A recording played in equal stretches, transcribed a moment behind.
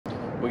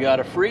We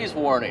got a freeze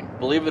warning.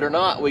 Believe it or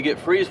not, we get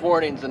freeze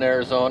warnings in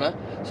Arizona.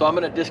 So I'm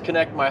going to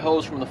disconnect my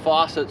hose from the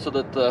faucet so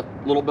that the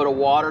little bit of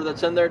water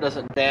that's in there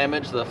doesn't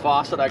damage the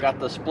faucet. I got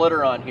the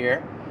splitter on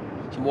here.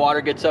 Some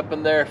water gets up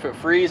in there. If it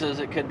freezes,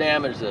 it could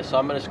damage this. So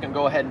I'm just going to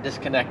go ahead and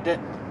disconnect it.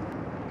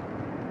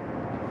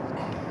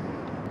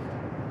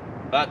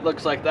 That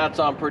looks like that's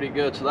on pretty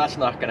good, so that's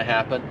not going to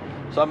happen.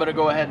 So I'm going to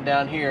go ahead and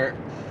down here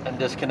and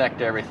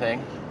disconnect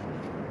everything.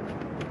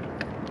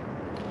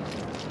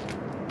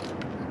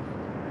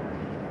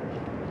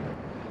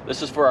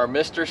 This is for our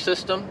mister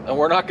system, and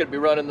we're not going to be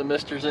running the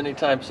misters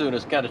anytime soon.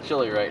 It's kind of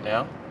chilly right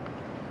now.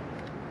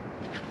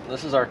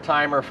 This is our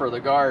timer for the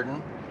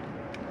garden.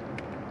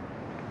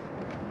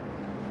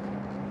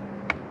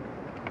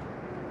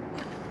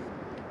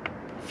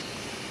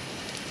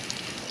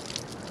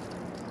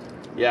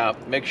 Yeah,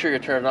 make sure you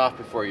turn it off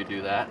before you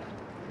do that.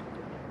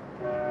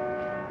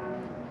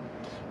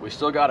 We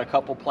still got a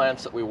couple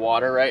plants that we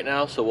water right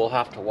now, so we'll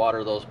have to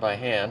water those by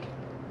hand.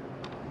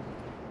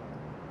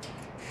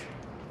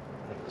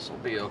 This will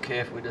be okay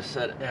if we just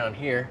set it down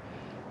here.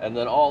 And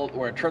then we're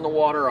going to turn the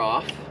water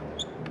off.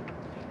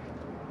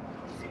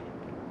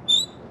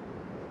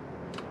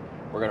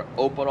 We're going to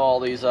open all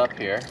these up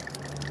here.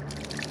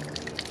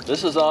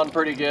 This is on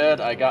pretty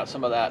good. I got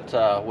some of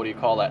that, what do you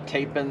call that,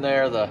 tape in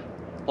there, the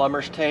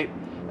plumber's tape.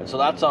 And so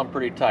that's on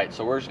pretty tight.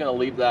 So we're just going to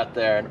leave that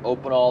there and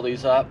open all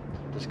these up.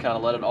 Just kind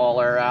of let it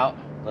all air out.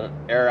 Let it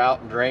air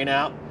out and drain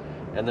out.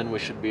 And then we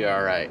should be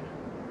all right.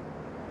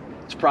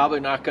 It's probably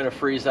not going to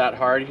freeze that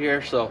hard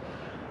here. So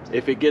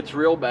if it gets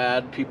real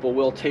bad, people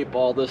will tape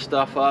all this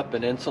stuff up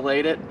and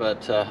insulate it.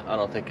 But I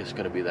don't think it's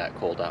going to be that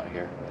cold out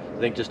here. I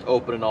think just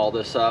opening all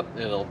this up,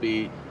 it'll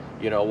be,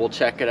 you know, we'll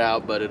check it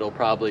out, but it'll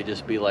probably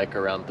just be like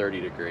around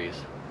 30 degrees.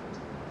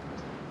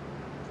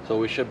 So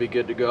we should be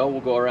good to go.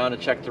 We'll go around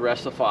and check the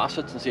rest of the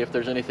faucets and see if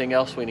there's anything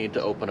else we need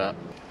to open up.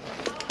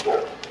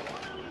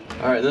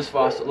 All right, this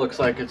faucet looks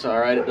like it's all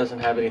right. It doesn't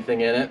have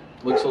anything in it.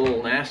 Looks a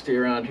little nasty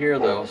around here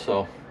though,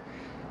 so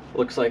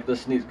looks like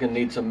this gonna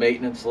need some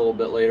maintenance a little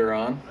bit later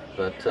on,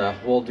 but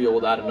we'll deal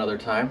with that another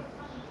time.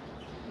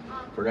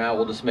 For now,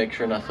 we'll just make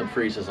sure nothing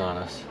freezes on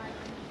us.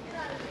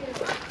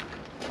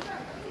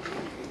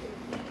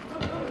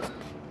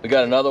 We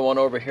got another one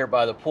over here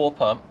by the pool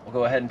pump. We'll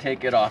go ahead and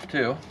take it off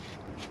too.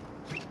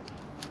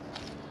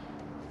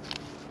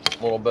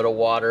 A little bit of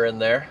water in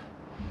there.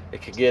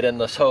 It could get in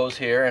this hose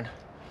here and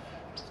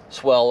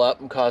swell up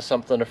and cause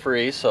something to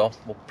freeze, so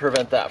we'll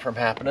prevent that from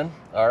happening.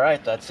 All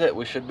right, that's it.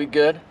 We should be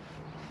good.